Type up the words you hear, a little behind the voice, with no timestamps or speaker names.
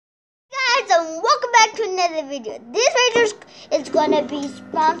welcome back to another video. This video is gonna be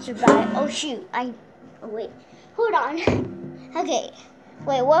sponsored by. Oh shoot! Wait. Hold on. Okay.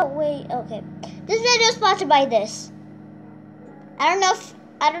 Wait. Okay. This video is sponsored by this. I don't know if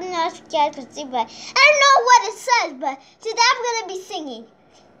you guys can see, but I don't know what it says. But today I'm gonna be singing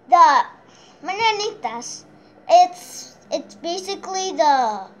the mañanitas. It's basically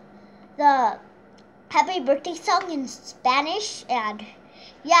the happy birthday song in Spanish, and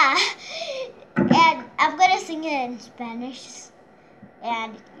yeah, and I'm gonna sing it in Spanish,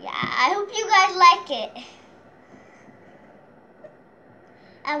 and yeah, I hope you guys like it.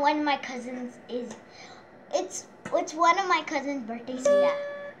 And one of my cousins it's one of my cousin's birthdays, so yeah.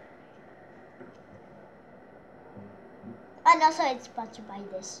 And also it's sponsored by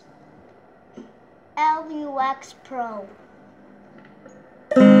this LUX Pro.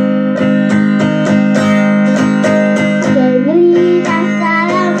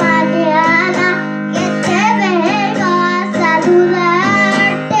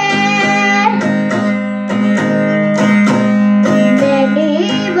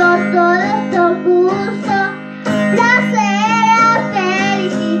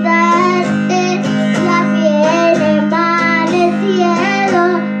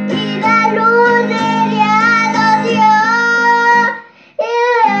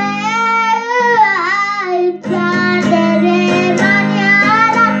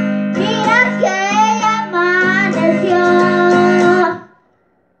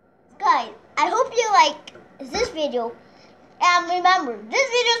 I hope you like this video, and remember, this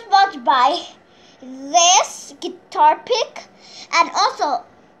video is sponsored by this guitar pick and also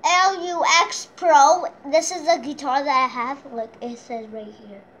LUX Pro. This is a guitar that I have, like it says right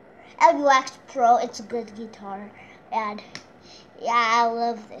here, LUX Pro. It's a good guitar, and yeah, I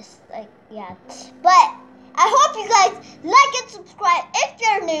love this. Like, yeah, but I hope you guys like and subscribe if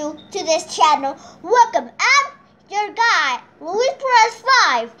you're new to this channel. Welcome. Your guy, Perez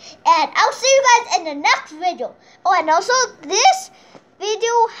 5, and I'll see you guys in the next video. Oh, and also this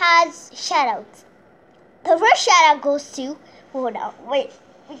video has shoutouts. The first shoutout goes to, hold on, wait,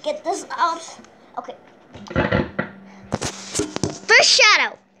 we get this out. Okay. First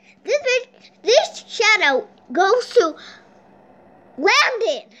shoutout. This shoutout goes to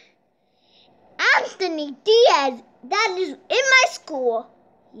Landon Anthony Diaz. That is in my school.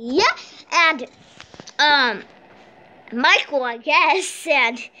 Yeah, and Michael, I guess,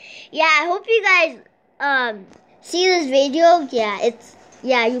 and yeah, I hope you guys see this video.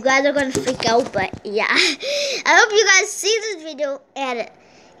 Yeah, you guys are gonna freak out, but yeah, I hope you guys see this video, and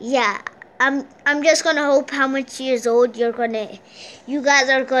yeah, I'm just gonna hope how much years old you guys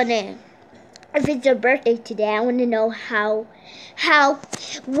are gonna. If it's your birthday today, I want to know how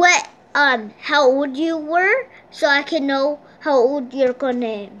old you were, so I can know how old you're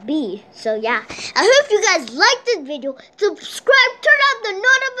gonna be. So yeah, I hope you guys like this video. Subscribe, turn on the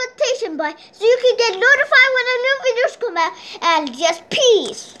notification button so you can get notified when the new videos come out, and just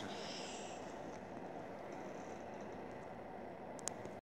peace.